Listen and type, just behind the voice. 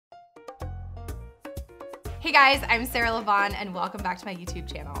Hey guys, I'm Sarah Lavonne and welcome back to my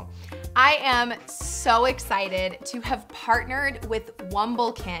YouTube channel. I am so excited to have partnered with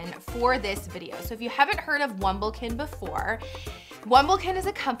Wumblekin for this video. So if you haven't heard of Wumblekin before, Wumblekin is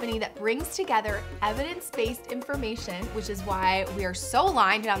a company that brings together evidence-based information, which is why we are so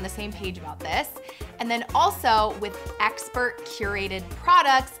aligned and on the same page about this, and then also with expert curated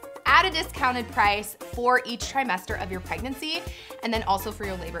products at a discounted price for each trimester of your pregnancy, and then also for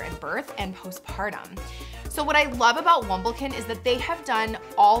your labor and birth and postpartum. So what I love about Wumblekin is that they have done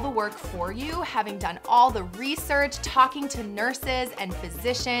all the work for you, having done all the research, talking to nurses and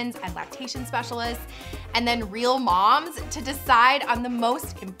physicians and lactation specialists, and then real moms to decide on the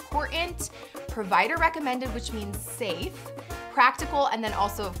most important provider recommended, which means safe, practical, and then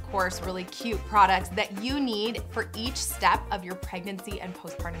also, of course, really cute products that you need for each step of your pregnancy and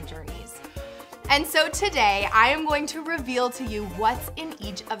postpartum journeys. And so today, I am going to reveal to you what's in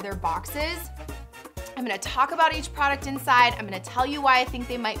each of their boxes. I'm gonna talk about each product inside. I'm gonna tell you why I think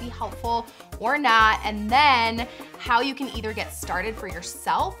they might be helpful or not, and then how you can either get started for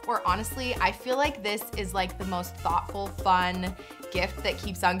yourself, or honestly, I feel like this is like the most thoughtful, fun gift that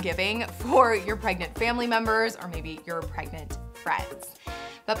keeps on giving for your pregnant family members or maybe your pregnant friends.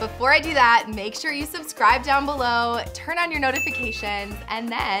 But before I do that, make sure you subscribe down below, turn on your notifications, and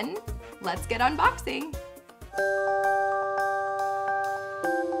then let's get unboxing.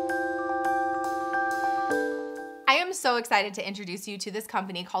 I am so excited to introduce you to this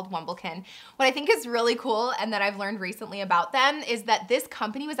company called Wumblekin. What I think is really cool and that I've learned recently about them is that this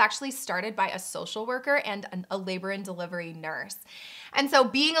company was actually started by a social worker and a labor and delivery nurse. And so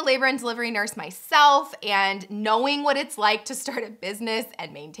being a labor and delivery nurse myself and knowing what it's like to start a business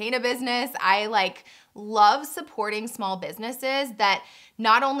and maintain a business, I love supporting small businesses that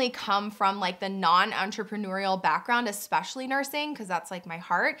not only come from the non-entrepreneurial background, especially nursing, because that's my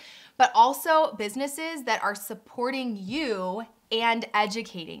heart, but also businesses that are supporting you and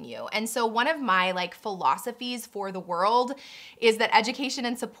educating you. And so one of my philosophies for the world is that education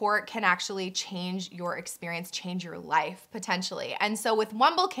and support can actually change your experience, change your life potentially. And so with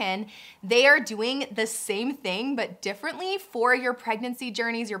Wumblekin, they are doing the same thing but differently for your pregnancy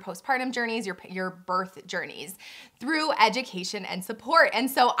journeys, your postpartum journeys, your birth journeys through education and support.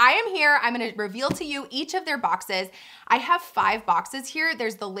 And so I am here, I'm gonna reveal to you each of their boxes. I have 5 boxes here.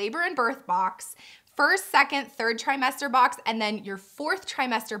 There's the labor and birth box, first, second, third trimester box, and then your 4th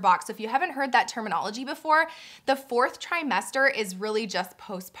trimester box. So if you haven't heard that terminology before, the 4th trimester is really just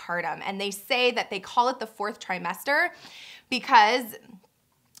postpartum. And they say that they call it the 4th trimester because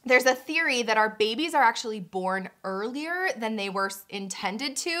there's a theory that our babies are actually born earlier than they were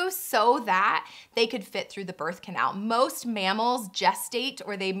intended to so that they could fit through the birth canal. Most mammals gestate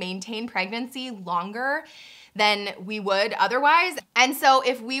or they maintain pregnancy longer than we would otherwise. And so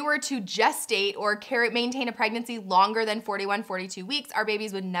if we were to gestate or maintain a pregnancy longer than 41, 42 weeks, our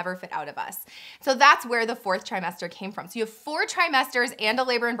babies would never fit out of us. So that's where the 4th trimester came from. So you have 4 trimesters and a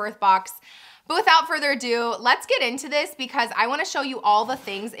labor and birth box. But without further ado, let's get into this because I wanna show you all the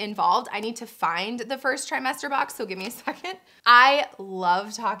things involved. I need to find the first trimester box, so give me a second. I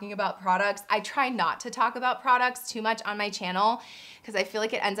love talking about products. I try not to talk about products too much on my channel because I feel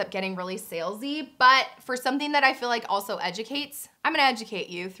like it ends up getting really salesy, but for something that I feel like also educates, I'm gonna educate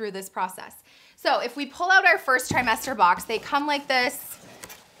you through this process. So if we pull out our first trimester box, they come like this.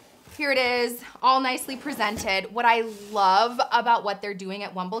 Here it is, all nicely presented. What I love about what they're doing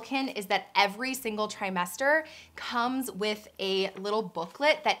at Wumblekin is that every single trimester comes with a little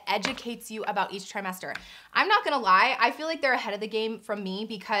booklet that educates you about each trimester. I'm not gonna lie, I feel like they're ahead of the game from me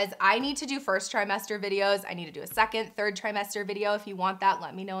because I need to do first trimester videos. I need to do a second, third trimester video. If you want that,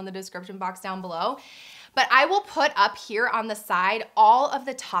 let me know in the description box down below. But I will put up here on the side all of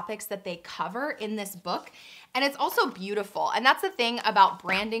the topics that they cover in this book. And it's also beautiful. And that's the thing about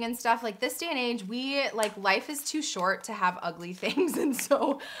branding and stuff. This day and age, life is too short to have ugly things. And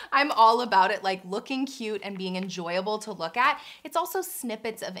so I'm all about it, looking cute and being enjoyable to look at. It's also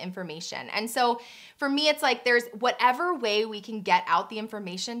snippets of information. And so for me, it's there's whatever way we can get out the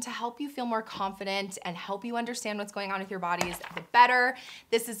information to help you feel more confident and help you understand what's going on with your bodies, the better.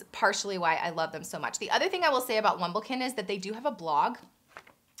 This is partially why I love them so much. The other thing I will say about Wumblekin is that they do have a blog.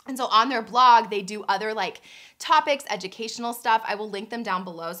 And so on their blog, they do other topics, educational stuff. I will link them down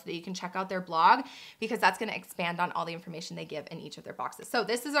below so that you can check out their blog because that's gonna expand on all the information they give in each of their boxes. So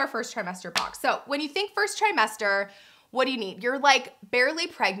this is our first trimester box. So when you think first trimester, what do you need? You're barely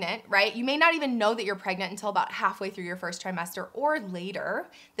pregnant, right? You may not even know that you're pregnant until about halfway through your first trimester or later.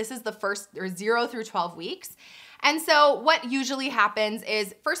 This is the first 0 through 12 weeks. And so what usually happens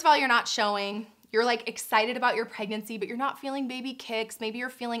is, first of all, you're not showing. you're like excited about your pregnancy, but you're not feeling baby kicks. Maybe you're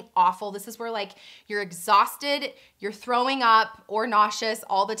feeling awful. This is where like you're exhausted, you're throwing up or nauseous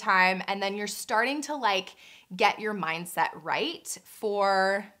all the time. And then you're starting to like get your mindset right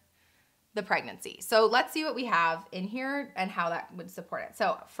for the pregnancy. So let's see what we have in here and how that would support it.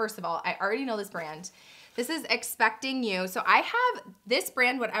 So first of all, I already know this brand. This is Expecting You. So I have this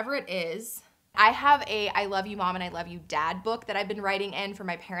brand, whatever it is. I have a I Love You Mom and I Love You Dad book that I've been writing in for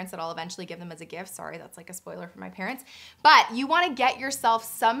my parents that I'll eventually give them as a gift. Sorry, that's like a spoiler for my parents. But you want to get yourself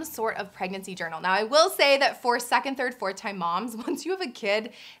some sort of pregnancy journal. Now, I will say that for second, third, fourth time moms, once you have a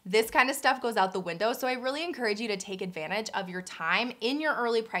kid, this kind of stuff goes out the window. So I really encourage you to take advantage of your time in your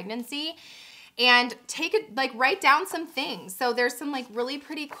early pregnancy and take it, like write down some things. So there's some like really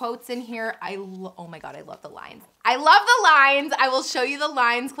pretty quotes in here. Oh my God, I love the lines. I love the lines. I will show you the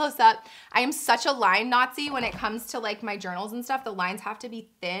lines close up. I am such a line Nazi when it comes to like my journals and stuff. The lines have to be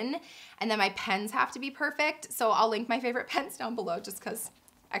thin and then my pens have to be perfect. So I'll link my favorite pens down below just because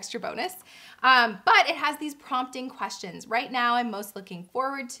extra bonus. But it has these prompting questions. Right now, I'm most looking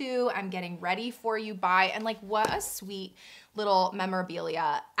forward to, I'm getting ready for you by, and like what a sweet little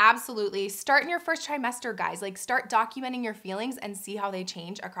memorabilia. Absolutely. Start in your first trimester, guys. Like start documenting your feelings and see how they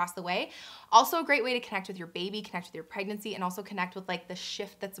change across the way. Also a great way to connect with your baby, connect with your pregnancy, and also connect with like the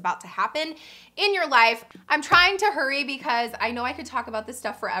shift that's about to happen in your life. I'm trying to hurry because I know I could talk about this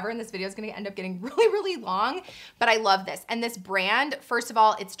stuff forever and this video is gonna end up getting really, really long, but I love this. And this brand, first of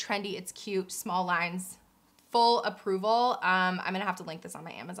all, it's trendy, it's cute, small lines, full approval. I'm gonna have to link this on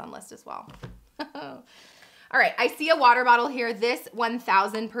my Amazon list as well. All right, I see a water bottle here. This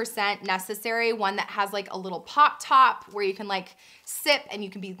 1000% necessary, one that has like a little pop top where you can like sip and you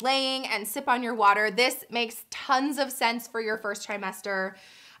can be laying and sip on your water. This makes tons of sense for your first trimester.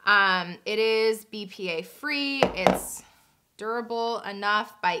 It is BPA free. It's durable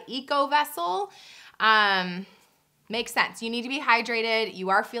enough by Eco Vessel. Makes sense. You need to be hydrated. You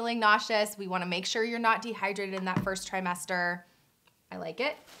are feeling nauseous. We want to make sure you're not dehydrated in that first trimester. I like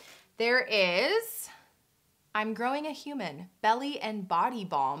it. There is I'm Growing a Human Belly and Body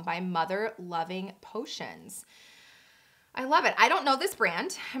Balm by Mother Loving Potions. I love it. I don't know this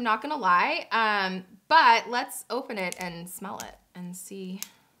brand, I'm not gonna lie, but let's open it and smell it and see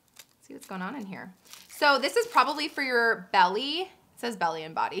what's going on in here. So this is probably for your belly. It says belly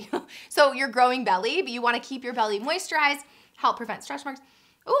and body. So your growing belly, but you wanna keep your belly moisturized, help prevent stretch marks.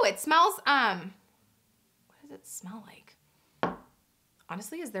 Ooh, it smells, what does it smell like?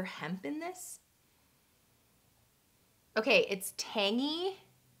 Honestly, is there hemp in this? Okay, it's tangy.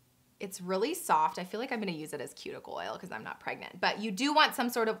 It's really soft. I feel like I'm gonna use it as cuticle oil because I'm not pregnant, but you do want some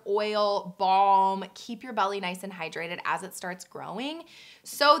sort of oil, balm, keep your belly nice and hydrated as it starts growing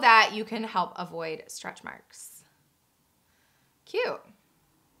so that you can help avoid stretch marks. Cute.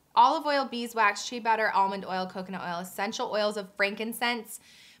 Olive oil, beeswax, shea butter, almond oil, coconut oil, essential oils of frankincense,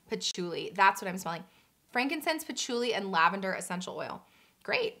 patchouli. That's what I'm smelling. Frankincense, patchouli, and lavender essential oil.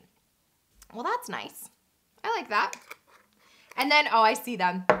 Great. Well, that's nice. I like that. And then, oh, I see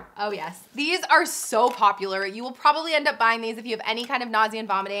them. Oh yes, these are so popular. You will probably end up buying these if you have any kind of nausea and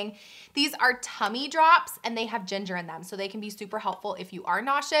vomiting. These are tummy drops and they have ginger in them, so they can be super helpful if you are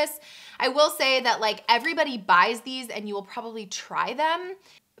nauseous. I will say that like everybody buys these and you will probably try them,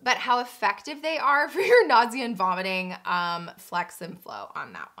 but how effective they are for your nausea and vomiting, flex and flow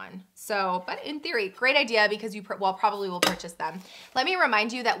on that one. So, but in theory, great idea because you probably will purchase them. Let me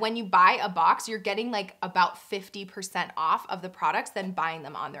remind you that when you buy a box, you're getting like about 50% off of the products than buying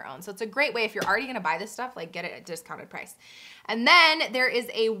them on their own. So it's a great way if you're already gonna buy this stuff, like get it at a discounted price. And then there is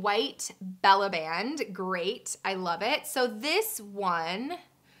a white Bella Band. Great, I love it. So this one,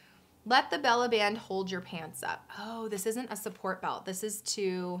 let the Bella Band hold your pants up. Oh, this isn't a support belt. This is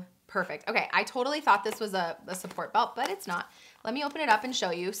too perfect. Okay, I totally thought this was a support belt, but it's not. Let me open it up and show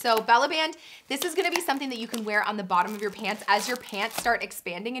you. So Bella Band, this is gonna be something that you can wear on the bottom of your pants as your pants start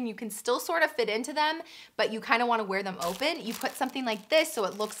expanding and you can still sort of fit into them, but you kind of wanna wear them open. You put something like this so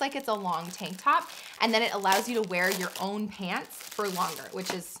it looks like it's a long tank top, and then it allows you to wear your own pants for longer,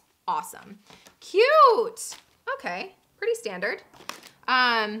 which is awesome. Cute. Okay, pretty standard.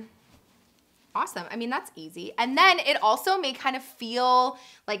 Awesome. I mean, that's easy. And then it also may kind of feel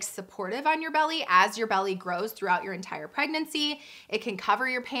like supportive on your belly as your belly grows throughout your entire pregnancy. It can cover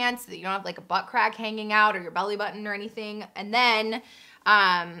your pants so that you don't have like a butt crack hanging out or your belly button or anything. And then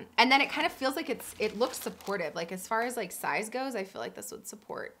it kind of feels like it looks supportive. Like as far as like size goes, I feel like this would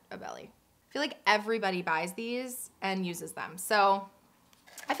support a belly. I feel like everybody buys these and uses them. So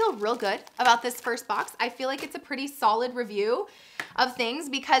I feel real good about this first box. I feel like it's a pretty solid review of things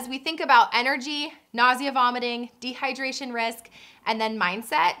because we think about energy, nausea, vomiting, dehydration risk, and then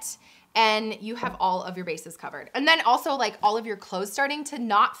mindset. and you have all of your bases covered. And then also like all of your clothes starting to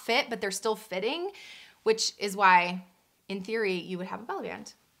not fit, but they're still fitting, which is why in theory you would have a belly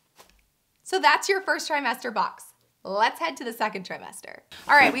band. So that's your first trimester box. Let's head to the second trimester.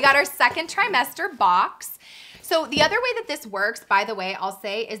 All right, we got our second trimester box. So the other way that this works, by the way, I'll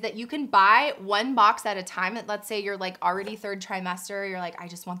say, is that you can buy one box at a time. Let's say you're like already third trimester, you're like, I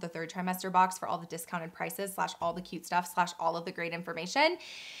just want the third trimester box for all the discounted prices / all the cute stuff / all of the great information.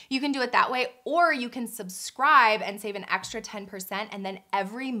 You can do it that way, or you can subscribe and save an extra 10%, and then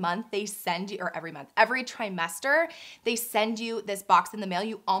every month they send you, or every trimester, they send you this box in the mail.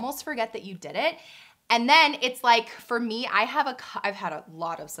 You almost forget that you did it. And then it's like, for me, I've had a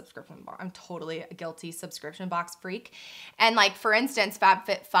lot of subscription box. I'm totally a guilty subscription box freak. And like, for instance,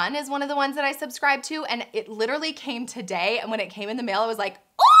 FabFitFun is one of the ones that I subscribe to. And it literally came today. And when it came in the mail, I was like,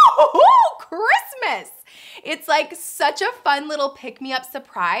 oh, Christmas. It's like such a fun little pick-me-up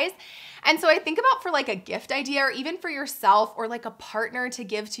surprise. And so I think about for like a gift idea, or even for yourself, or like a partner to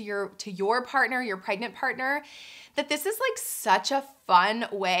give to your partner, your pregnant partner, that this is like such a fun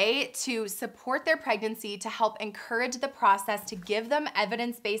way to support their pregnancy, to help encourage the process, to give them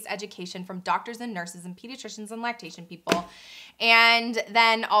evidence-based education from doctors and nurses and pediatricians and lactation people, and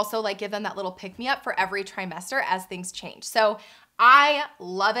then also like give them that little pick-me-up for every trimester as things change. So I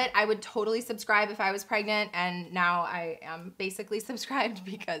love it. I would totally subscribe if I was pregnant, and now I am basically subscribed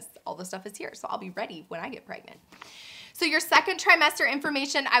because all the stuff is here. So I'll be ready when I get pregnant. So your second trimester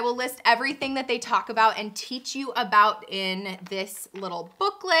information, I will list everything that they talk about and teach you about in this little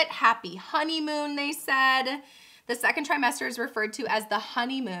booklet. Happy honeymoon, they said. The second trimester is referred to as the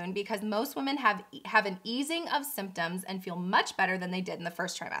honeymoon because most women have an easing of symptoms and feel much better than they did in the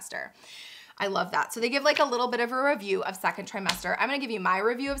first trimester. I love that. So they give like a little bit of a review of second trimester. I'm gonna give you my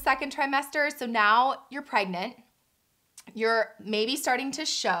review of second trimester. So now you're pregnant, you're maybe starting to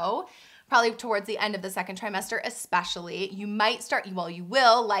show, probably towards the end of the second trimester especially. You might start, well, you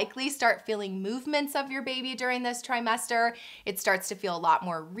will likely start feeling movements of your baby during this trimester. It starts to feel a lot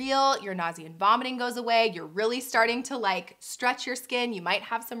more real. Your nausea and vomiting goes away. You're really starting to like stretch your skin. You might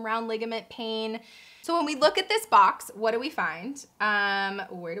have some round ligament pain. So when we look at this box, what do we find?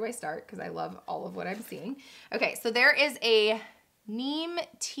 Where do I start? Because I love all of what I'm seeing. Okay, so there is a neem,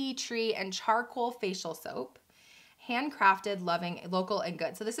 tea tree, and charcoal facial soap. Handcrafted, loving, local, and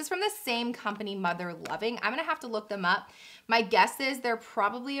good. So this is from the same company, Mother Loving. I'm gonna have to look them up. My guess is they're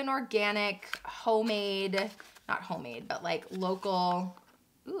probably an organic, homemade, not homemade, but like local.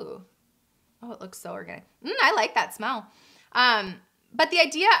 Ooh, oh, it looks so organic. I like that smell. But the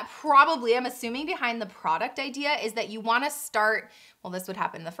idea probably, I'm assuming behind the product idea is that you wanna start, well, this would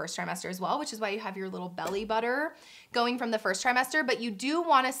happen in the first trimester as well, which is why you have your little belly butter going from the first trimester, but you do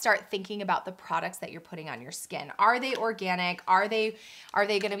wanna start thinking about the products that you're putting on your skin. Are they organic? Are they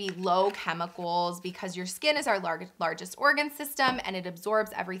gonna be low chemicals? Because your skin is our largest organ system and it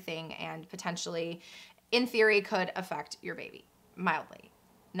absorbs everything and potentially, in theory, could affect your baby mildly.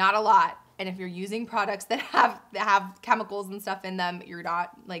 Not a lot. And if you're using products that have chemicals and stuff in them, you're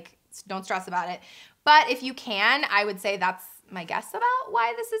not like, don't stress about it. But if you can, I would say that's my guess about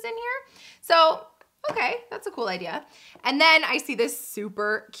why this is in here. So, okay, that's a cool idea. And then I see this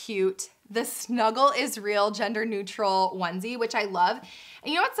super cute, the Snuggle is Real gender neutral onesie, which I love.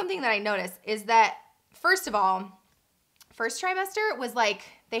 And you know what's something that I noticed is that, first of all, first trimester was like,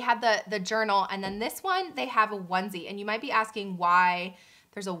 they had the journal, and then this one, they have a onesie. And you might be asking why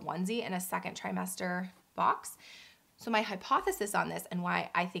there's a onesie in a second trimester box. So my hypothesis on this and why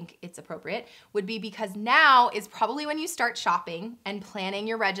I think it's appropriate would be because now is probably when you start shopping and planning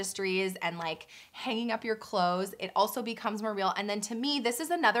your registries and like hanging up your clothes, it also becomes more real. And then to me, this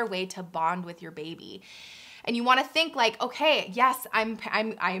is another way to bond with your baby. And you wanna think like, okay, yes,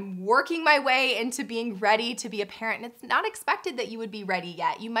 I'm working my way into being ready to be a parent. And it's not expected that you would be ready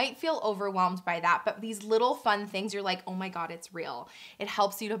yet. You might feel overwhelmed by that, but these little fun things, you're like, oh my God, it's real. It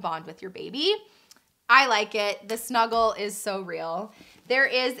helps you to bond with your baby. I like it. The Snuggle is so real. There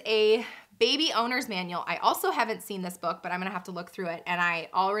is a baby owner's manual. I also haven't seen this book, but I'm gonna have to look through it. And I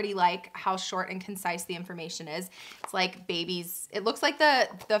already like how short and concise the information is. It's like babies, it looks like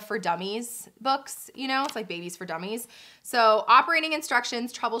the For Dummies books, you know, it's like Babies for Dummies. So operating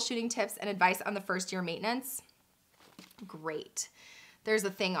instructions, troubleshooting tips, and advice on the first year maintenance. Great. There's a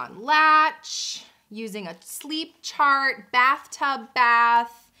thing on latch, using a sleep chart, bathtub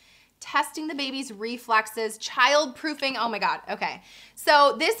bath, testing the baby's reflexes, child-proofing, oh my God, okay.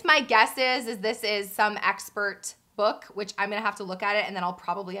 So this, my guess is this is some expert book, which I'm gonna have to look at it, and then I'll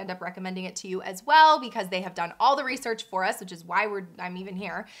probably end up recommending it to you as well because they have done all the research for us, which is why I'm even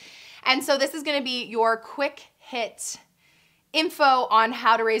here. And so this is gonna be your quick hit info on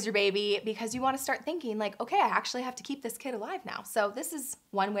how to raise your baby because you want to start thinking like, okay, I actually have to keep this kid alive now. So this is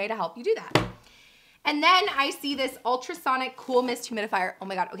one way to help you do that. And then I see this ultrasonic cool mist humidifier. Oh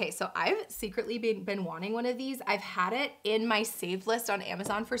my God. Okay, so I've secretly been wanting one of these. I've had it in my saved list on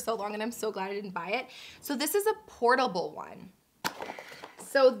Amazon for so long and I'm so glad I didn't buy it. So this is a portable one.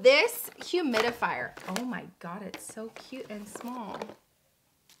 So this humidifier, oh my God, it's so cute and small.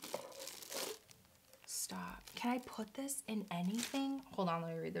 Stop. Can I put this in anything? Hold on,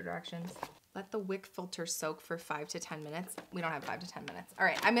 let me read the directions. Let the wick filter soak for 5 to 10 minutes. We don't have 5 to 10 minutes. All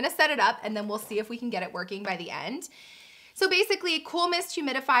right, I'm gonna set it up and then we'll see if we can get it working by the end. So basically, cool mist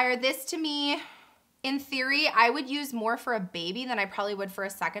humidifier. This to me, in theory, I would use more for a baby than I probably would for a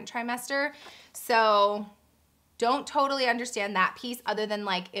second trimester. So don't totally understand that piece other than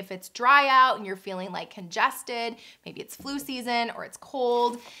like if it's dry out and you're feeling like congested, maybe it's flu season or it's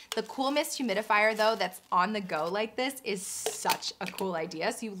cold. The cool mist humidifier though that's on the go like this is such a cool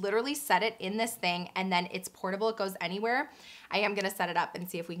idea. So you literally set it in this thing and then it's portable, it goes anywhere. I am gonna set it up and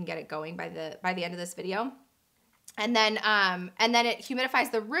see if we can get it going by the end of this video. And then it humidifies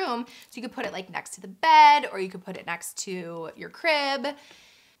the room so you could put it like next to the bed or you could put it next to your crib.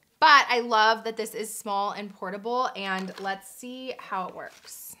 But I love that this is small and portable, and let's see how it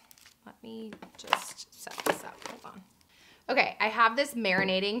works. Let me just set this up, hold on. Okay, I have this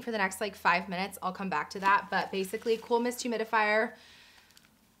marinating for the next like 5 minutes. I'll come back to that, but basically cool mist humidifier,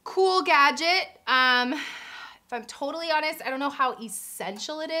 cool gadget. If I'm totally honest, I don't know how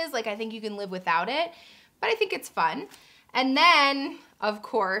essential it is. Like I think you can live without it, but I think it's fun. And then, of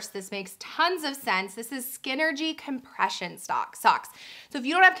course, this makes tons of sense. This is Skinergy compression socks. So if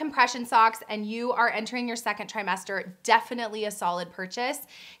you don't have compression socks and you are entering your second trimester, definitely a solid purchase.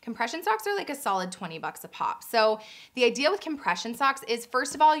 Compression socks are like a solid 20 bucks a pop. So the idea with compression socks is,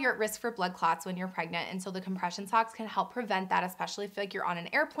 first of all, you're at risk for blood clots when you're pregnant. And so the compression socks can help prevent that, especially if like you're on an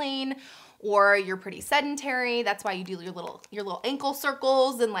airplane or you're pretty sedentary. That's why you do your little ankle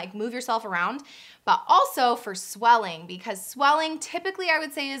circles and like move yourself around. But also for swelling, because swelling typically I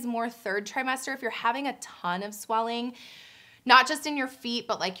would say is more third trimester. If you're having a ton of swelling, not just in your feet,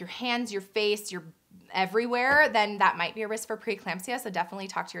 but like your hands, your face, your everywhere, then that might be a risk for preeclampsia. So definitely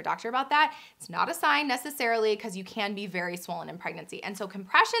talk to your doctor about that. It's not a sign necessarily because you can be very swollen in pregnancy. And so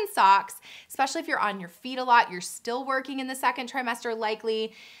compression socks, especially if you're on your feet a lot, you're still working in the second trimester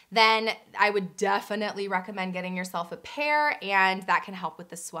likely, then I would definitely recommend getting yourself a pair, and that can help with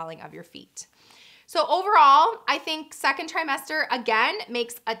the swelling of your feet. So overall, I think second trimester, again,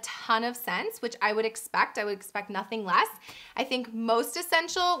 makes a ton of sense, which I would expect. I would expect nothing less. I think most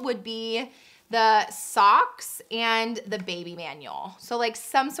essential would be the socks and the baby manual. So like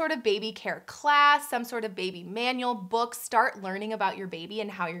some sort of baby care class, some sort of baby manual book, start learning about your baby and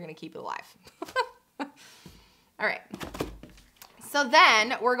how you're gonna keep it alive. All right, so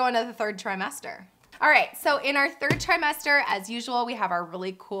then we're going to the third trimester. All right, so in our third trimester, as usual, we have our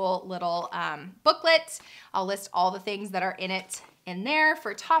really cool little booklet. I'll list all the things that are in it in there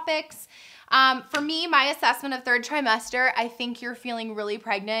for topics. For me, my assessment of third trimester, I think you're feeling really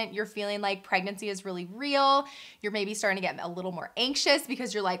pregnant. You're feeling like pregnancy is really real. You're maybe starting to get a little more anxious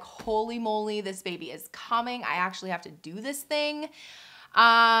because you're like, holy moly, this baby is coming. I actually have to do this thing.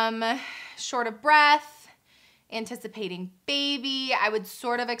 Short of breath. Anticipating baby. I would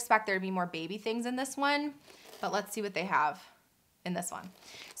sort of expect there to be more baby things in this one, but let's see what they have in this one.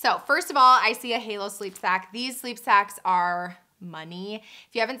 So first of all, I see a Halo sleep sack. These sleep sacks are money.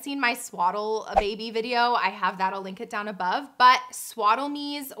 If you haven't seen my swaddle a baby video, I have that. I'll link it down above. But swaddle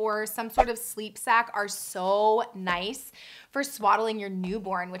me's or some sort of sleep sack are so nice for swaddling your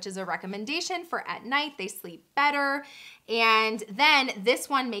newborn, which is a recommendation for at night. They sleep better. And then this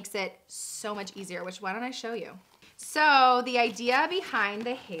one makes it so much easier, which why don't I show you? So the idea behind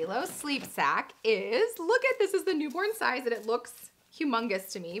the Halo sleep sack is, look at this is the newborn size and it looks humongous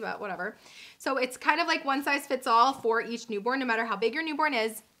to me, but whatever. So it's kind of like one size fits all for each newborn, no matter how big your newborn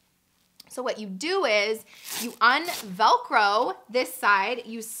is. So what you do is you un-Velcro this side,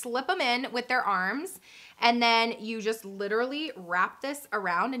 you slip them in with their arms, and then you just literally wrap this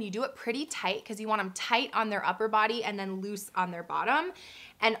around and you do it pretty tight because you want them tight on their upper body and then loose on their bottom.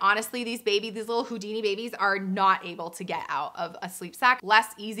 And honestly, these little Houdini babies are not able to get out of a sleep sack,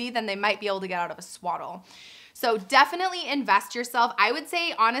 less easy than they might be able to get out of a swaddle. So definitely invest yourself. I would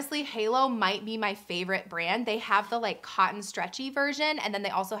say, honestly, Halo might be my favorite brand. They have the like cotton stretchy version, and then they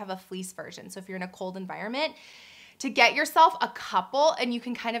also have a fleece version. So if you're in a cold environment, to get yourself a couple and you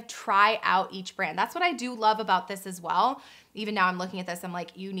can kind of try out each brand. That's what I do love about this as well. Even now I'm looking at this, I'm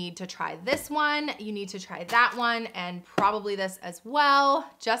like, you need to try this one, you need to try that one, and probably this as well,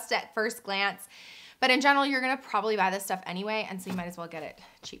 just at first glance. But in general, you're gonna probably buy this stuff anyway, and so you might as well get it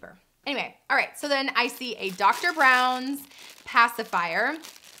cheaper. Anyway, all right, so then I see a Dr. Brown's pacifier,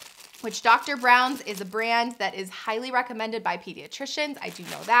 which Dr. Brown's is a brand that is highly recommended by pediatricians. I do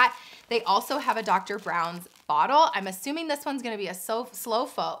know that. They also have a Dr. Brown's bottle. I'm assuming this one's gonna be a slow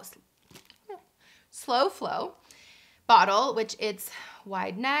flow bottle, which it's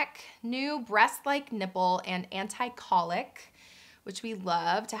wide neck, new breast-like nipple, and anti-colic, which we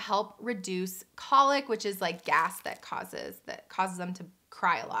love to help reduce colic, which is like gas that causes them to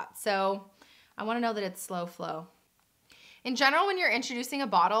cry a lot. So I wanna know that it's slow flow. In general, when you're introducing a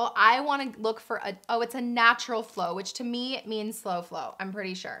bottle, I wanna look for it's a natural flow, which to me means slow flow, I'm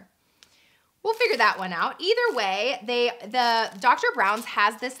pretty sure. We'll figure that one out. Either way, the Dr. Brown's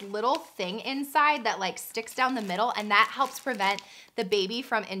has this little thing inside that like sticks down the middle, and that helps prevent the baby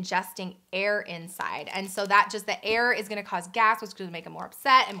from ingesting air inside. And so the air is gonna cause gas, which is gonna make them more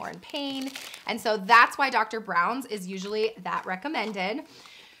upset and more in pain. And so that's why Dr. Brown's is usually that recommended.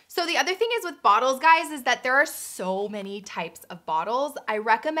 So the other thing is with bottles, guys, is that there are so many types of bottles. I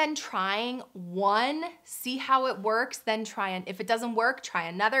recommend trying one, see how it works, then if it doesn't work, try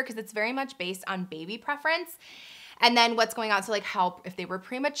another, because it's very much based on baby preference. And then what's going on, so like if they were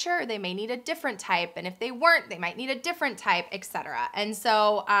premature, they may need a different type, and if they weren't, they might need a different type, etc. And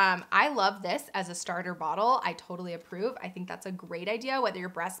so I love this as a starter bottle. I totally approve. I think that's a great idea, whether your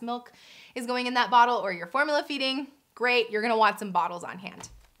breast milk is going in that bottle or you're formula feeding, great, you're gonna want some bottles on hand.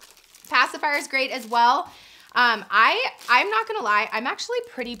 Pacifier is great as well. I'm not gonna lie, I'm actually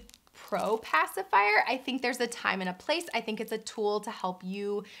pretty pro pacifier. I think there's a time and a place. I think it's a tool to help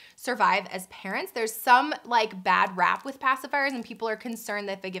you survive as parents. There's some like bad rap with pacifiers, and people are concerned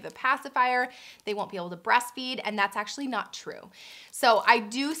that if they give a pacifier, they won't be able to breastfeed, and that's actually not true. So I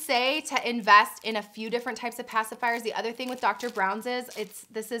do say to invest in a few different types of pacifiers. The other thing with Dr. Brown's is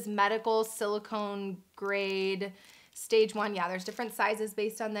this is medical silicone grade stage 1, yeah, there's different sizes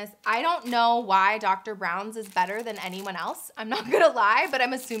based on this. I don't know why Dr. Brown's is better than anyone else. I'm not gonna lie, but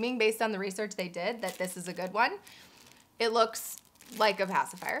I'm assuming based on the research they did that this is a good one. It looks like a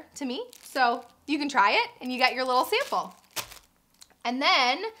pacifier to me. So you can try it and you got your little sample. And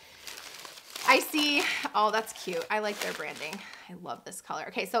then I see, oh, that's cute. I like their branding. I love this color.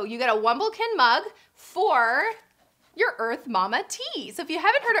 Okay, so you get a Wumblekin mug for your Earth Mama tea. So if you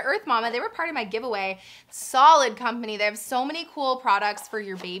haven't heard of Earth Mama, they were part of my giveaway. Solid company. They have so many cool products for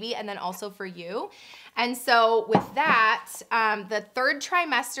your baby and then also for you. And so with that, the 3rd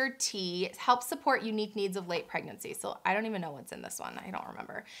trimester tea helps support unique needs of late pregnancy. So I don't even know what's in this one. I don't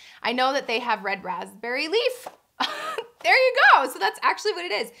remember. I know that they have red raspberry leaf. There you go. So that's actually what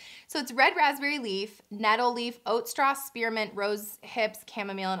it is. So it's red raspberry leaf, nettle leaf, oat straw, spearmint, rose hips,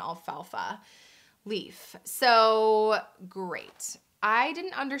 chamomile, and alfalfa leaf. So great. I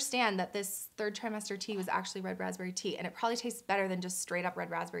didn't understand that this 3rd trimester tea was actually red raspberry tea, and it probably tastes better than just straight up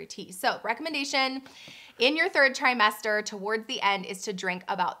red raspberry tea. So recommendation in your 3rd trimester towards the end is to drink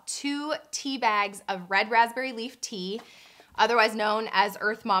about 2 tea bags of red raspberry leaf tea, otherwise known as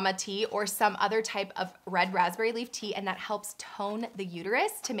Earth Mama tea, or some other type of red raspberry leaf tea, and that helps tone the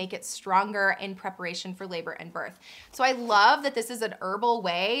uterus to make it stronger in preparation for labor and birth. So I love that this is an herbal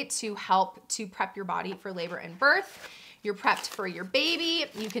way to help to prep your body for labor and birth. You're prepped for your baby.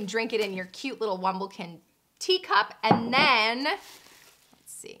 You can drink it in your cute little Wumblekin teacup, and then, let's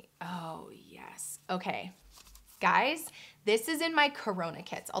see, oh yes, okay. Guys, this is in my Corona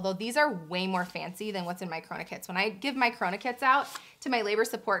kits, although these are way more fancy than what's in my Corona kits. When I give my Corona kits out to my labor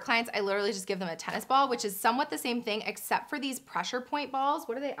support clients, I literally just give them a tennis ball, which is somewhat the same thing, except for these pressure point balls.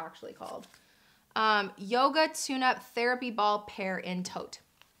 What are they actually called? Yoga Tune-Up Therapy Ball Pair in Tote.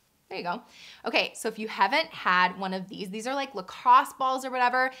 There you go. Okay, so if you haven't had one of these are like lacrosse balls or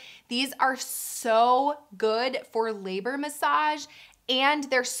whatever. These are so good for labor massage, and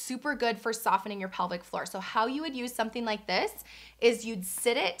they're super good for softening your pelvic floor. So how you would use something like this is you'd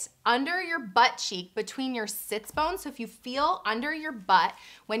sit it under your butt cheek between your sits bones. So if you feel under your butt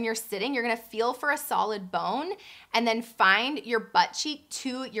when you're sitting, you're gonna feel for a solid bone, and then find your butt cheek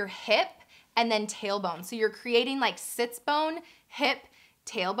to your hip and then tailbone. So you're creating like sits bone, hip,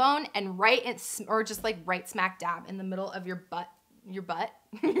 tailbone, and or just like right smack dab in the middle of your butt, your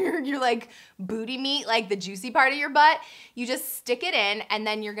like booty meat, like the juicy part of your butt. You just stick it in, and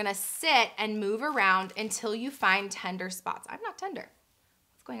then you're gonna sit and move around until you find tender spots. I'm not tender.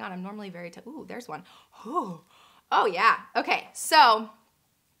 What's going on? I'm normally very, ooh, there's one. Oh yeah, okay. So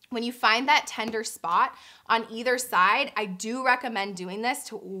when you find that tender spot on either side, I do recommend doing this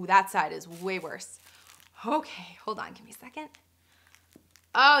to, ooh, that side is way worse. Okay, hold on, give me a second.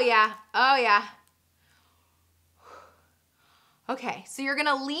 Oh yeah, oh yeah. Okay, so you're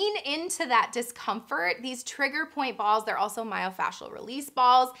gonna lean into that discomfort. These trigger point balls, they're also myofascial release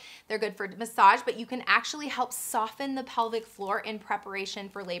balls. They're good for massage, but you can actually help soften the pelvic floor in preparation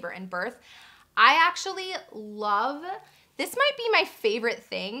for labor and birth. I actually love, this might be my favorite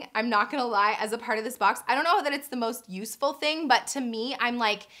thing, I'm not gonna lie, as a part of this box. I don't know that it's the most useful thing, but to me, I'm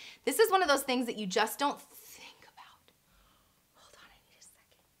like, this is one of those things that you just don't think about. Hold on, I need a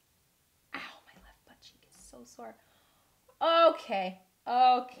second. Ow, my left butt cheek is so sore. Okay.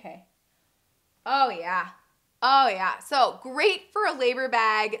 Oh yeah. Oh yeah. So great for a labor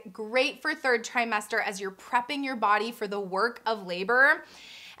bag, great for third trimester as you're prepping your body for the work of labor.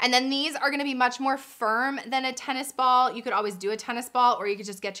 And then these are gonna be much more firm than a tennis ball. You could always do a tennis ball, or you could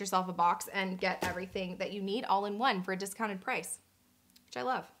just get yourself a box and get everything that you need all in one for a discounted price, which I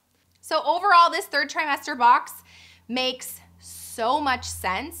love. So overall, this third trimester box makes so much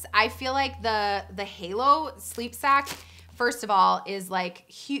sense. I feel like the Halo sleep sack, first of all, is like,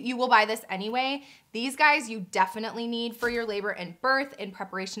 you will buy this anyway. These guys you definitely need for your labor and birth in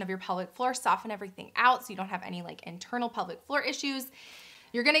preparation of your pelvic floor, soften everything out so you don't have any like internal pelvic floor issues.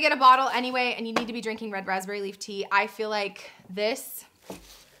 You're gonna get a bottle anyway, and you need to be drinking red raspberry leaf tea. I feel like this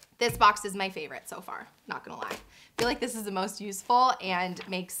box is my favorite so far, not gonna lie. I feel like this is the most useful and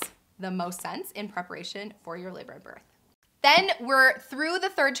makes the most sense in preparation for your labor and birth. Then we're through the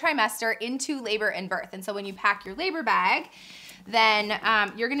third trimester into labor and birth. And so when you pack your labor bag, then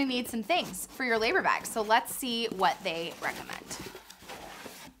you're gonna need some things for your labor bag. So let's see what they recommend.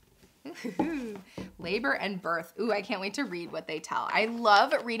 Ooh, labor and birth. Ooh, I can't wait to read what they tell. I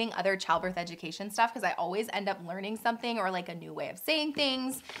love reading other childbirth education stuff because I always end up learning something or like a new way of saying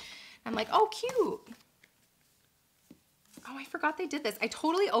things. I'm like, oh, cute. Oh, I forgot they did this. I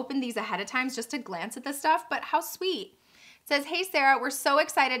totally opened these ahead of time just to glance at this stuff, but how sweet. It says, hey Sarah, we're so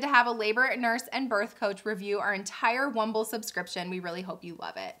excited to have a labor nurse and birth coach review our entire Wumble subscription. We really hope you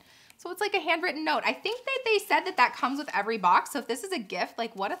love it. So it's like a handwritten note. I think that they said that that comes with every box. So if this is a gift,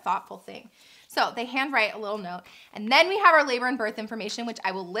 like what a thoughtful thing. So they handwrite a little note. And then we have our labor and birth information, which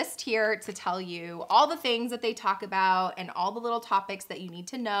I will list here to tell you all the things that they talk about and all the little topics that you need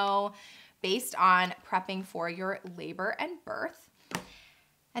to know based on prepping for your labor and birth.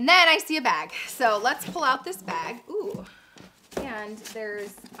 And then I see a bag. So let's pull out this bag. Ooh. And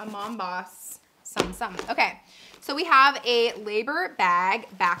there's a Mom Boss something. Okay, so we have a labor bag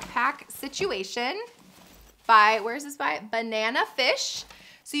backpack situation by, where's this by? Banana Fish.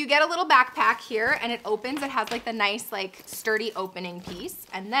 So you get a little backpack here and it opens. It has like the nice like sturdy opening piece.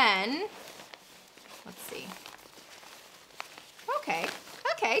 And then, let's see.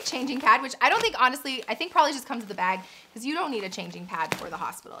 Okay, changing pad, which I don't think, honestly, I think probably just comes with the bag because you don't need a changing pad for the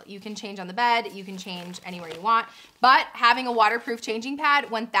hospital. You can change on the bed, you can change anywhere you want, but having a waterproof changing pad,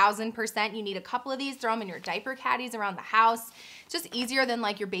 1000%, you need a couple of these, throw them in your diaper caddies around the house. It's just easier than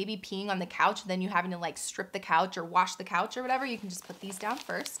like your baby peeing on the couch, then you having to like strip the couch or wash the couch or whatever. You can just put these down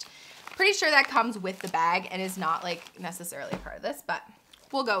first. Pretty sure that comes with the bag and is not like necessarily a part of this, but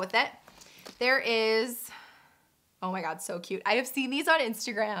we'll go with it. There is, oh my God, so cute. I have seen these on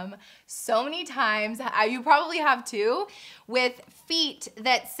Instagram so many times. You probably have too, with feet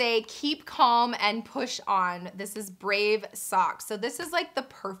that say, keep calm and push on. This is Brave Socks. So this is like the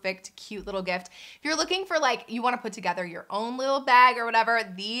perfect cute little gift. If you're looking for like, you wanna put together your own little bag or whatever,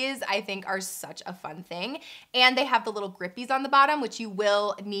 these I think are such a fun thing. And they have the little grippies on the bottom, which you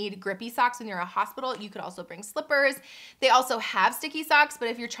will need grippy socks when you're in a hospital. You could also bring slippers. They also have sticky socks, but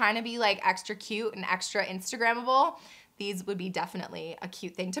if you're trying to be like extra cute and extra Instagrammable, these would be definitely a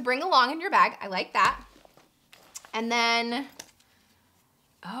cute thing to bring along in your bag. I like that. And then,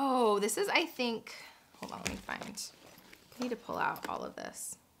 oh, this is, I think, hold on, let me find. I need to pull out all of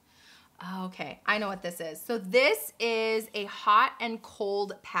this. Okay, I know what this is. So this is a hot and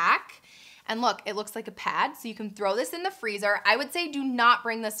cold pack. And look, it looks like a pad, so you can throw this in the freezer. I would say do not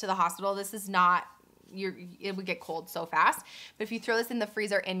bring this to the hospital. This is not, it would get cold so fast. But if you throw this in the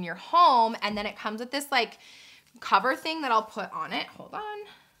freezer in your home, and then it comes with this like cover thing that I'll put on it. Hold on.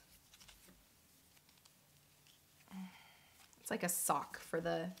 It's like a sock for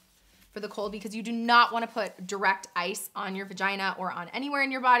the cold because you do not want to put direct ice on your vagina or on anywhere in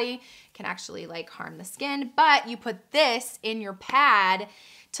your body. It can actually like harm the skin, but you put this in your pad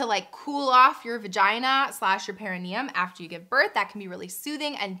to like cool off your vagina / your perineum after you give birth. That can be really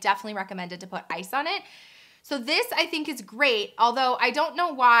soothing and definitely recommended to put ice on it. So this I think is great, although I don't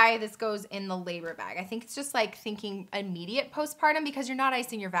know why this goes in the labor bag. I think it's just like thinking immediate postpartum because you're not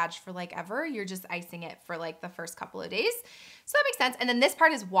icing your vag for like ever. You're just icing it for like the first couple of days. So that makes sense. And then this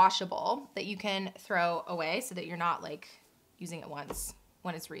part is washable that you can throw away so that you're not like using it once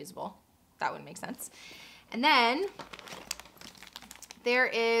when it's reusable. That would make sense. And then There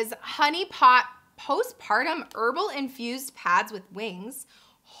is Honey Pot Postpartum Herbal Infused Pads with Wings.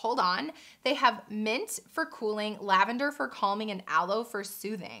 Hold on. They have mint for cooling, lavender for calming, and aloe for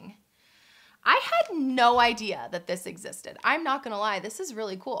soothing. I had no idea that this existed. I'm not gonna lie, this is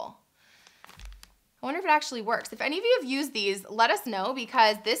really cool. I wonder if it actually works. If any of you have used these, let us know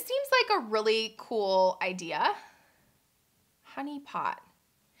because this seems like a really cool idea. Honey Pot.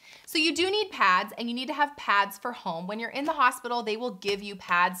 So you do need pads and you need to have pads for home. When you're in the hospital, they will give you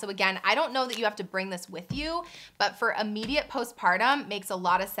pads. So again, I don't know that you have to bring this with you, but for immediate postpartum, makes a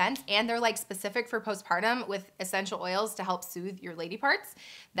lot of sense. And they're like specific for postpartum with essential oils to help soothe your lady parts.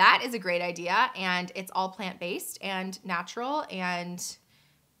 That is a great idea. And it's all plant-based and natural and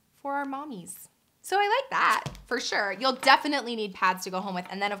for our mommies. So I like that for sure. You'll definitely need pads to go home with.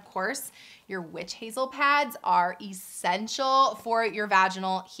 And then of course, your witch hazel pads are essential for your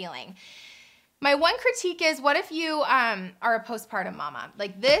vaginal healing. My one critique is, what if you are a postpartum mama?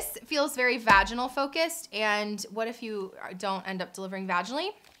 Like this feels very vaginal focused, and what if you don't end up delivering vaginally?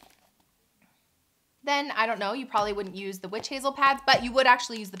 Then I don't know, you probably wouldn't use the witch hazel pads, but you would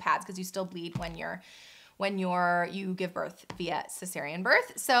actually use the pads because you still bleed when you give birth via cesarean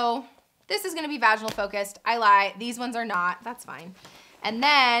birth. So this is gonna be vaginal focused. I lie, these ones are not, that's fine. And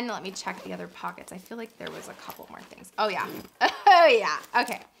then let me check the other pockets. I feel like there was a couple more things. Oh yeah, oh yeah,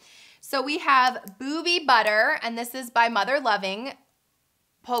 okay. So we have Booby Butter, and this is by Mother Loving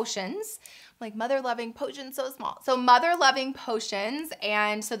Potions. Like Mother Loving Potions, so small. So Mother Loving Potions,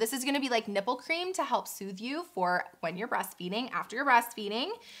 and so this is gonna be like nipple cream to help soothe you for when you're breastfeeding, after you're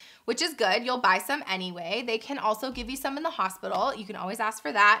breastfeeding, which is good. You'll buy some anyway. They can also give you some in the hospital. You can always ask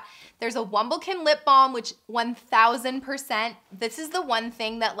for that. There's a Wumblekin lip balm, which 1000%, this is the one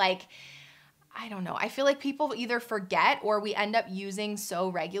thing that like, I don't know, I feel like people either forget or we end up using so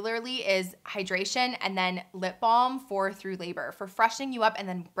regularly is hydration and then lip balm for through labor, for freshening you up and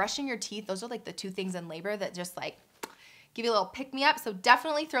then brushing your teeth. Those are like the two things in labor that just like give you a little pick me up. So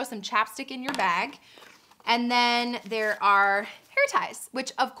definitely throw some chapstick in your bag. And then there are hair ties,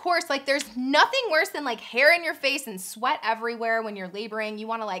 which of course, like there's nothing worse than like hair in your face and sweat everywhere when you're laboring. You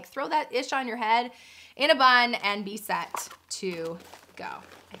wanna like throw that ish on your head in a bun and be set to go.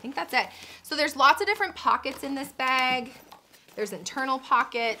 I think that's it. So there's lots of different pockets in this bag. There's internal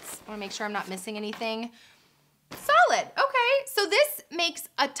pockets. I wanna make sure I'm not missing anything. Solid, okay. So this makes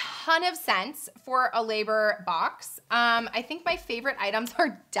a ton of sense for a labor box. I think my favorite items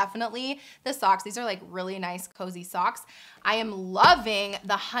are definitely the socks. These are like really nice, cozy socks. I am loving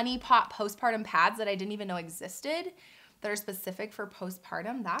the Honey Pot postpartum pads that I didn't even know existed that are specific for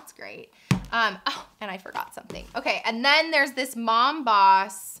postpartum. That's great. Oh, and I forgot something. Okay, and then there's this Mom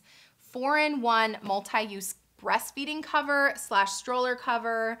Boss 4-in-1 multi-use breastfeeding cover / stroller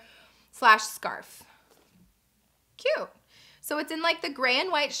cover / scarf. Cute. So it's in like the gray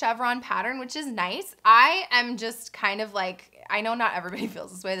and white chevron pattern, which is nice. I am just kind of like, I know not everybody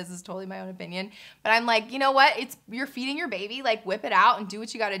feels this way. This is totally my own opinion, but I'm like, you know what? You're feeding your baby, like whip it out and do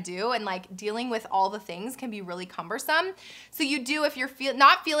what you gotta do. And like dealing with all the things can be really cumbersome. So you do, if you're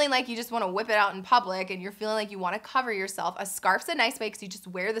not feeling like you just wanna whip it out in public and you're feeling like you wanna cover yourself, a scarf's a nice way because you just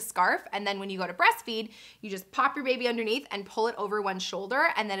wear the scarf and then when you go to breastfeed, you just pop your baby underneath and pull it over one shoulder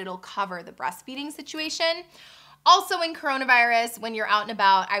and then it'll cover the breastfeeding situation. Also in coronavirus, when you're out and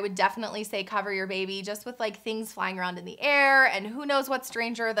about, I would definitely say cover your baby just with like things flying around in the air and who knows what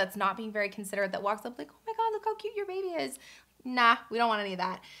stranger that's not being very considerate that walks up like, oh my God, look how cute your baby is. Nah, we don't want any of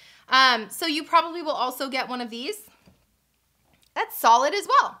that. So you probably will also get one of these. That's solid as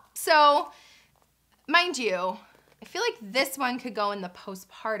well. So mind you, I feel like this one could go in the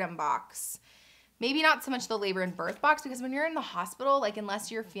postpartum box. Maybe not so much the labor and birth box because when you're in the hospital, like unless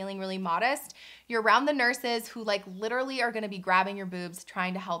you're feeling really modest, you're around the nurses who like literally are gonna be grabbing your boobs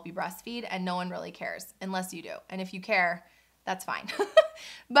trying to help you breastfeed and no one really cares unless you do. And if you care, that's fine.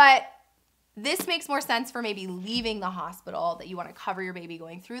 But this makes more sense for maybe leaving the hospital, that you wanna cover your baby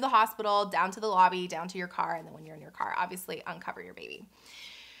going through the hospital, down to the lobby, down to your car, and then when you're in your car, obviously uncover your baby.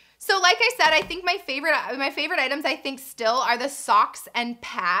 So like I said, I think my favorite items I think still are the socks and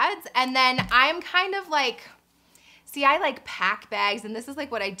pads. And then I'm kind of like, see, I like pack bags and this is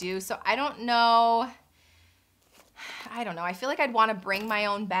like what I do. So I don't know. I feel like I'd want to bring my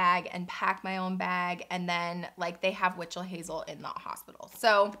own bag and pack my own bag. And then like they have Witchell Hazel in the hospital.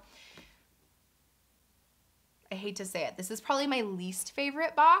 So I hate to say it. This is probably my least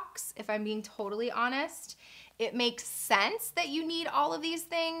favorite box, if I'm being totally honest. It makes sense that you need all of these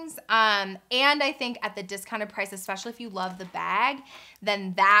things. And I think at the discounted price, especially if you love the bag,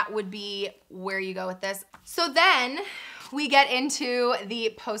 then that would be where you go with this. So then we get into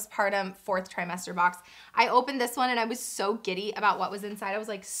the postpartum 4th trimester box. I opened this one and I was so giddy about what was inside. I was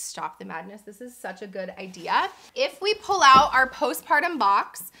like, stop the madness. This is such a good idea. If we pull out our postpartum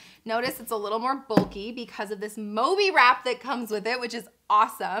box, notice it's a little more bulky because of this Moby wrap that comes with it, which is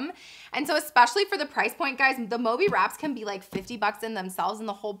awesome. And so especially for the price point, guys, the Moby wraps can be like 50 bucks in themselves and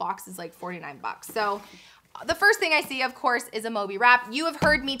the whole box is like 49 bucks. So the first thing I see, of course, is a Moby wrap. You have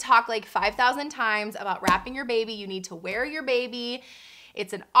heard me talk like 5,000 times about wrapping your baby. You need to wear your baby.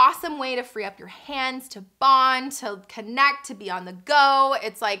 It's an awesome way to free up your hands, to bond, to connect, to be on the go.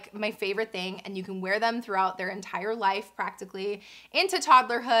 It's like my favorite thing, and you can wear them throughout their entire life practically into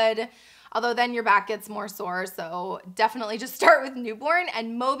toddlerhood, although then your back gets more sore, so definitely just start with newborn.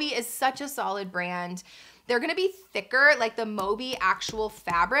 And Moby is such a solid brand. They're gonna be thicker, like the Moby actual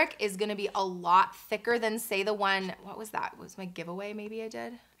fabric is gonna be a lot thicker than say the one, what was that? Was my giveaway maybe I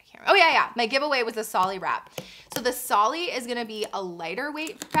did? I can't remember. Oh yeah, my giveaway was a Solly wrap. So the Solly is gonna be a lighter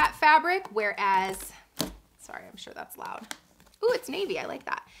weight fabric, whereas, sorry, I'm sure that's loud. Ooh, it's navy, I like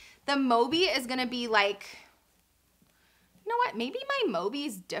that. The Moby is gonna be like, you know what, maybe my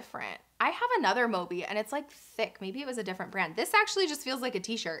Moby's different. I have another Moby and it's like thick. Maybe it was a different brand. This actually just feels like a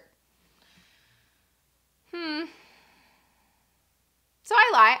t-shirt. So I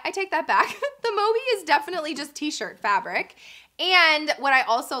lie, I take that back. The Moby is definitely just t-shirt fabric. And what I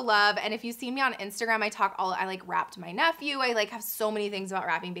also love, and if you see me on Instagram, I like wrapped my nephew. I like have so many things about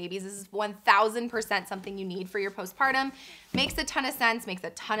wrapping babies. This is 1000% something you need for your postpartum. Makes a ton of sense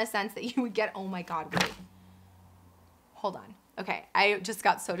that you would get, oh my God, wait. Hold on. Okay, I just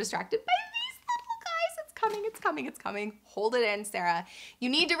got so distracted by these little guys. It's coming. Hold it in, Sarah. You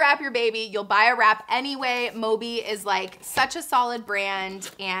need to wrap your baby. You'll buy a wrap anyway. Moby is like such a solid brand,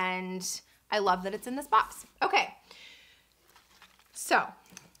 and I love that it's in this box. Okay, so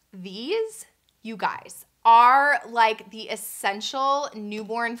these, you guys, are like the essential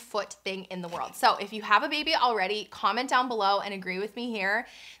newborn foot thing in the world. So if you have a baby already, comment down below and agree with me here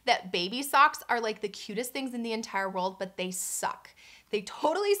that baby socks are like the cutest things in the entire world, but they suck. They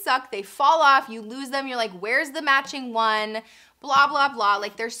totally suck. They fall off. You lose them. You're like, where's the matching one? Blah, blah, blah.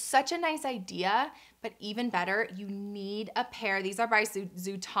 Like, they're such a nice idea, but even better, you need a pair. These are by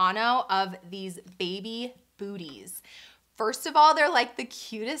Zutano, of these baby booties. First of all, they're like the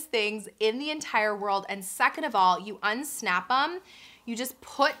cutest things in the entire world. And second of all, you unsnap them. You just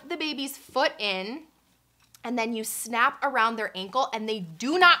put the baby's foot in and then you snap around their ankle and they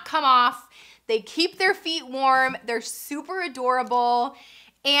do not come off. They keep their feet warm. They're super adorable.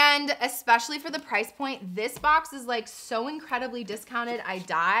 And especially for the price point, this box is like so incredibly discounted. I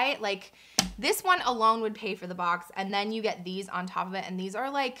die. Like, this one alone would pay for the box. And then you get these on top of it. And these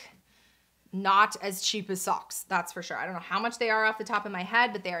are like not as cheap as socks, that's for sure. I don't know how much they are off the top of my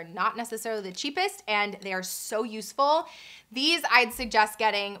head, but they are not necessarily the cheapest, and they are so useful. These I'd suggest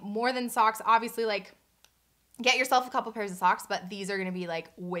getting more than socks. Obviously, like, get yourself a couple pairs of socks, but these are gonna be like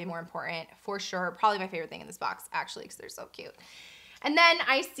way more important for sure. Probably my favorite thing in this box, actually, because they're so cute. And then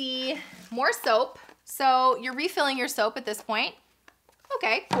I see more soap. So you're refilling your soap at this point.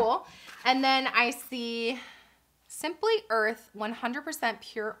 Okay, cool. And then I see Simply Earth 100%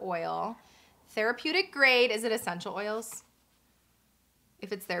 pure oil. Therapeutic grade. Is it essential oils?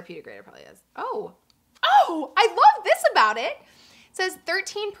 If it's therapeutic grade, it probably is. Oh, I love this about it. It says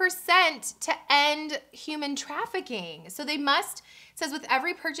 13% to end human trafficking. So they must, it says with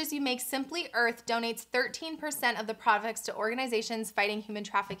every purchase you make, Simply Earth donates 13% of the products to organizations fighting human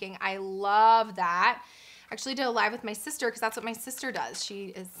trafficking. I love that. Actually did a live with my sister because that's what my sister does. She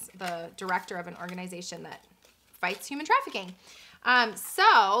is the director of an organization that fights human trafficking.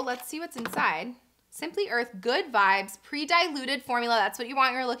 So let's see what's inside. Simply Earth, good vibes, pre-diluted formula. That's what you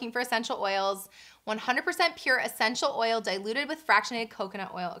want. You're looking for essential oils. 100% pure essential oil diluted with fractionated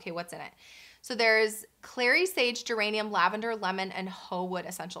coconut oil. Okay, what's in it? So there's clary sage, geranium, lavender, lemon, and hoe wood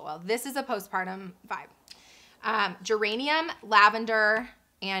essential oil. This is a postpartum vibe. Geranium, lavender,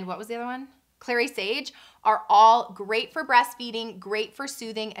 and what was the other one? Clary sage are all great for breastfeeding, great for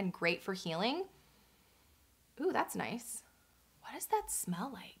soothing, and great for healing. Ooh, that's nice. What does that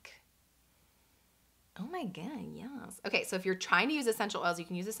smell like? Oh my God, yes. Okay, so if you're trying to use essential oils, you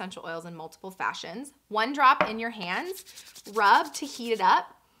can use essential oils in multiple fashions. 1 drop in your hands, rub to heat it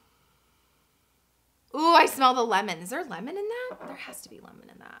up. Ooh, I smell the lemon. Is there lemon in that? There has to be lemon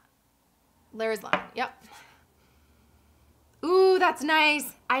in that. There is lemon, yep. Ooh, that's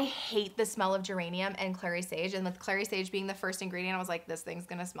nice. I hate the smell of geranium and clary sage, and with clary sage being the first ingredient, I was like, this thing's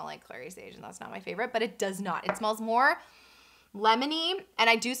gonna smell like clary sage, and that's not my favorite, but it does not. It smells more lemony, and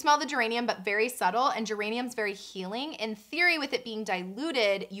I do smell the geranium, but very subtle, and geranium's very healing. In theory, with it being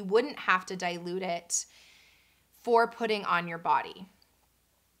diluted, you wouldn't have to dilute it for putting on your body.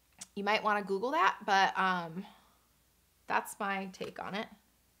 You might want to Google that, but that's my take on it.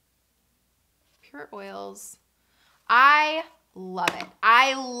 Pure oils. I love it.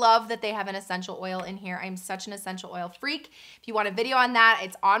 I love that they have an essential oil in here. I'm such an essential oil freak. If you want a video on that,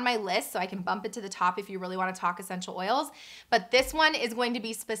 it's on my list, so I can bump it to the top if you really want to talk essential oils. But this one is going to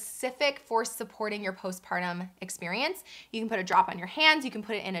be specific for supporting your postpartum experience. You can put a drop on your hands. You can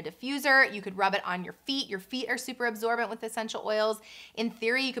put it in a diffuser. You could rub it on your feet. Your feet are super absorbent with essential oils. In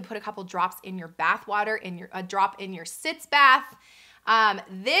theory, you could put a couple drops in your bath water, a drop in your sitz bath.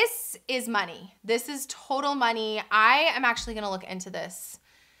 This is money. This is total money. I am actually going to look into this,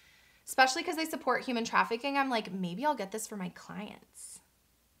 especially because I support human trafficking. I'm like, maybe I'll get this for my clients.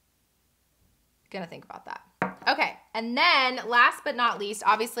 Gonna think about that. Okay. And then last but not least,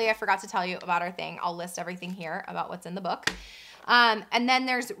 obviously I forgot to tell you about our thing. I'll list everything here about what's in the book. And then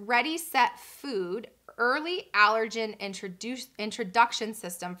there's Ready Set Food, Early Allergen Introduction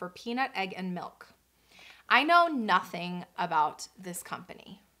System for Peanut, Egg, and Milk. I know nothing about this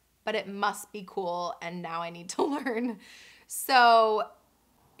company, but it must be cool, and now I need to learn. So,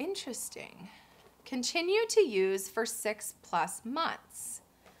 interesting. Continue to use for 6+ months.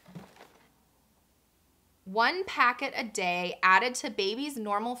 1 packet a day added to baby's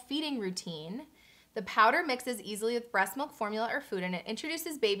normal feeding routine. The powder mixes easily with breast milk formula or food, and it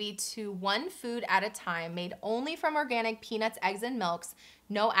introduces baby to 1 food at a time, made only from organic peanuts, eggs, and milks,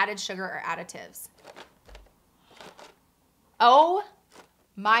 no added sugar or additives. Oh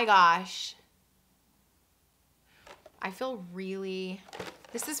my gosh. I feel really,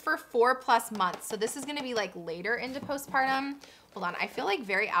 this is for 4+ months. So this is gonna be like later into postpartum. Hold on, I feel like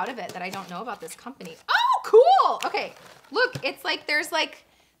very out of it that I don't know about this company. Oh, cool. Okay, look, it's like there's like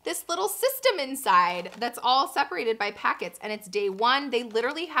this little system inside that's all separated by packets, and it's day 1. They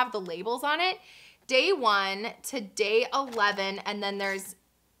literally have the labels on it. Day 1 to day 11, and then there's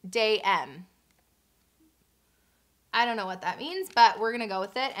day M. I don't know what that means, but we're gonna go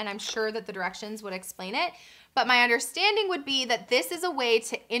with it, and I'm sure that the directions would explain it. But my understanding would be that this is a way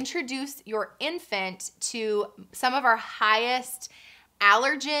to introduce your infant to some of our highest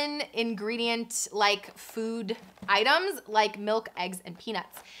allergen ingredient like food items like milk, eggs, and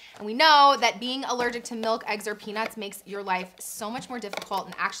peanuts. And we know that being allergic to milk, eggs, or peanuts makes your life so much more difficult.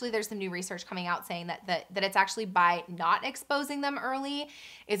 And actually there's some new research coming out saying that it's actually by not exposing them early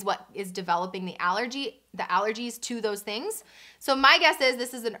is what is developing the allergies to those things. So my guess is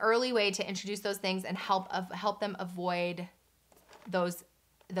this is an early way to introduce those things and help them avoid those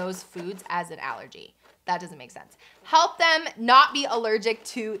foods as an allergy. That doesn't make sense. Help them not be allergic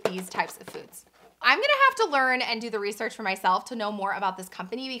to these types of foods. I'm gonna have to learn and do the research for myself to know more about this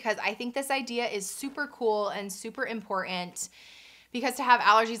company, because I think this idea is super cool and super important, because to have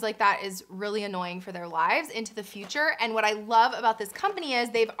allergies like that is really annoying for their lives into the future. And what I love about this company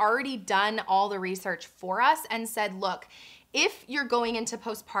is they've already done all the research for us and said, look, if you're going into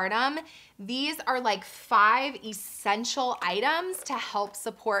postpartum, these are like 5 essential items to help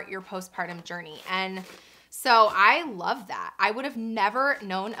support your postpartum journey. And so I love that. I would have never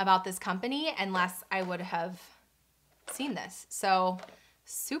known about this company unless I would have seen this. So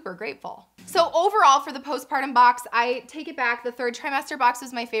super grateful. So overall for the postpartum box, I take it back. The 3rd trimester box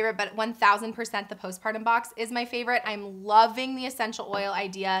was my favorite, but 1000% the postpartum box is my favorite. I'm loving the essential oil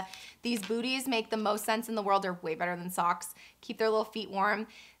idea. These booties make the most sense in the world. They're way better than socks. Keep their little feet warm.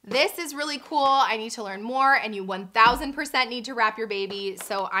 This is really cool. I need to learn more, and you 1000% need to wrap your baby.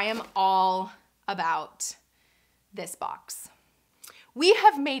 So I am all about this box. We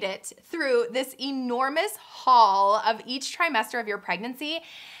have made it through this enormous haul of each trimester of your pregnancy,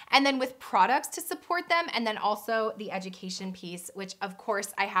 and then with products to support them, and then also the education piece, which of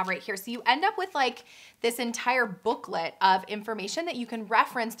course I have right here. So you end up with like this entire booklet of information that you can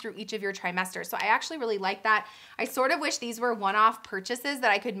reference through each of your trimesters. So I actually really like that. I sort of wish these were one-off purchases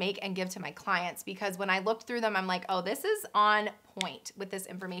that I could make and give to my clients, because when I looked through them, I'm like, oh, this is on point with this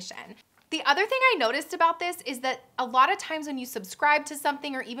information. The other thing I noticed about this is that a lot of times when you subscribe to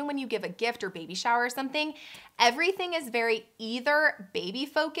something, or even when you give a gift or baby shower or something, everything is very either baby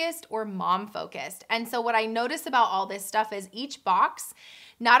focused or mom focused. And so what I notice about all this stuff is each box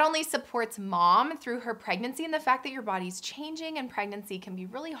not only supports mom through her pregnancy and the fact that your body's changing, and pregnancy can be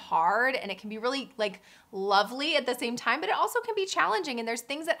really hard and it can be really like lovely at the same time, but it also can be challenging, and there's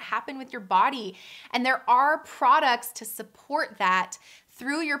things that happen with your body, and there are products to support that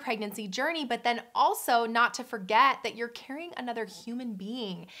through your pregnancy journey, but then also not to forget that you're carrying another human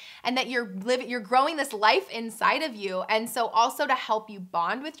being, and that you're growing this life inside of you. And so also to help you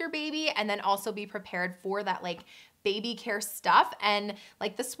bond with your baby, and then also be prepared for that like baby care stuff and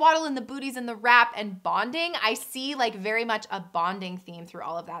like the swaddle and the booties and the wrap and bonding, I see like very much a bonding theme through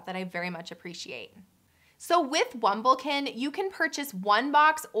all of that I very much appreciate. So with Wumblekin, you can purchase one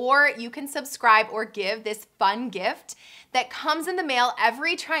box or you can subscribe or give this fun gift that comes in the mail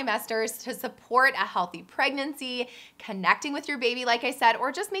every trimester to support a healthy pregnancy, connecting with your baby, like I said,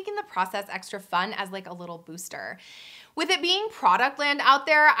 or just making the process extra fun as like a little booster. With it being product land out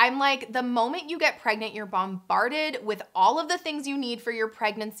there, I'm like, the moment you get pregnant, you're bombarded with all of the things you need for your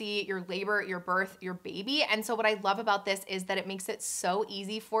pregnancy, your labor, your birth, your baby. And so what I love about this is that it makes it so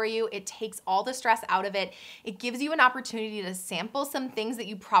easy for you. It takes all the stress out of it. It gives you an opportunity to sample some things that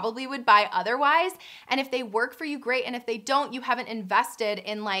you probably would buy otherwise. And if they work for you, great. And if they don't, you haven't invested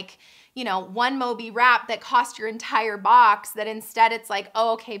in like, you know, one Moby wrap that cost your entire box, that instead it's like,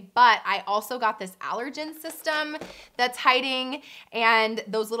 oh, okay, but I also got this allergen system that's hiding and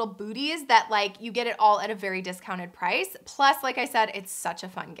those little booties that like you get it all at a very discounted price. Plus, like I said, it's such a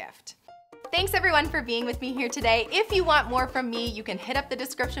fun gift. Thanks everyone for being with me here today. If you want more from me, you can hit up the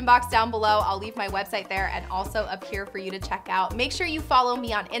description box down below. I'll leave my website there and also up here for you to check out. Make sure you follow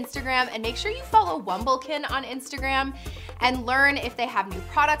me on Instagram and make sure you follow Wumblekin on Instagram and learn if they have new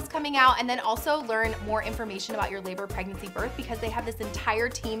products coming out, and then also learn more information about your labor, pregnancy, birth, because they have this entire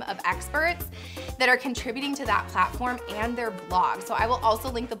team of experts that are contributing to that platform and their blog. So I will also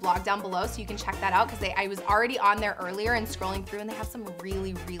link the blog down below so you can check that out, because I was already on there earlier and scrolling through, and they have some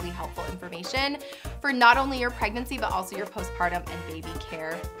really, really helpful information for not only your pregnancy, but also your postpartum and baby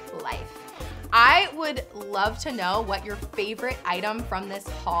care life. I would love to know what your favorite item from this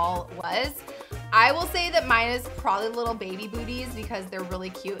haul was. I will say that mine is probably little baby booties because they're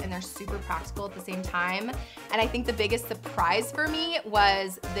really cute and they're super practical at the same time. And I think the biggest surprise for me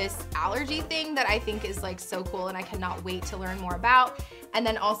was this allergy thing that I think is like so cool and I cannot wait to learn more about. And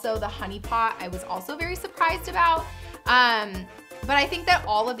then also the honey pot I was also very surprised about. But I think that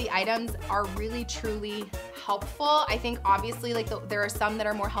all of the items are really truly helpful. I think obviously like there are some that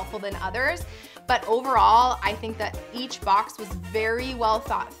are more helpful than others, but overall I think that each box was very well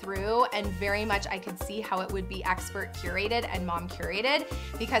thought through and very much I could see how it would be expert curated and mom curated,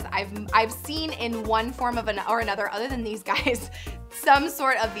 because I've seen in one form or another other than these guys some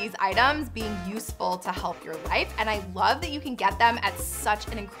sort of these items being useful to help your life, and I love that you can get them at such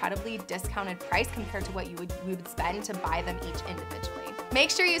an incredibly discounted price compared to what you would spend to buy them each individually. Make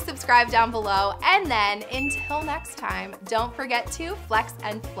sure you subscribe down below, and then until next time, don't forget to flex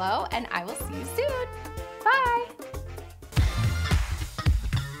and flow, and I will see you soon. Bye.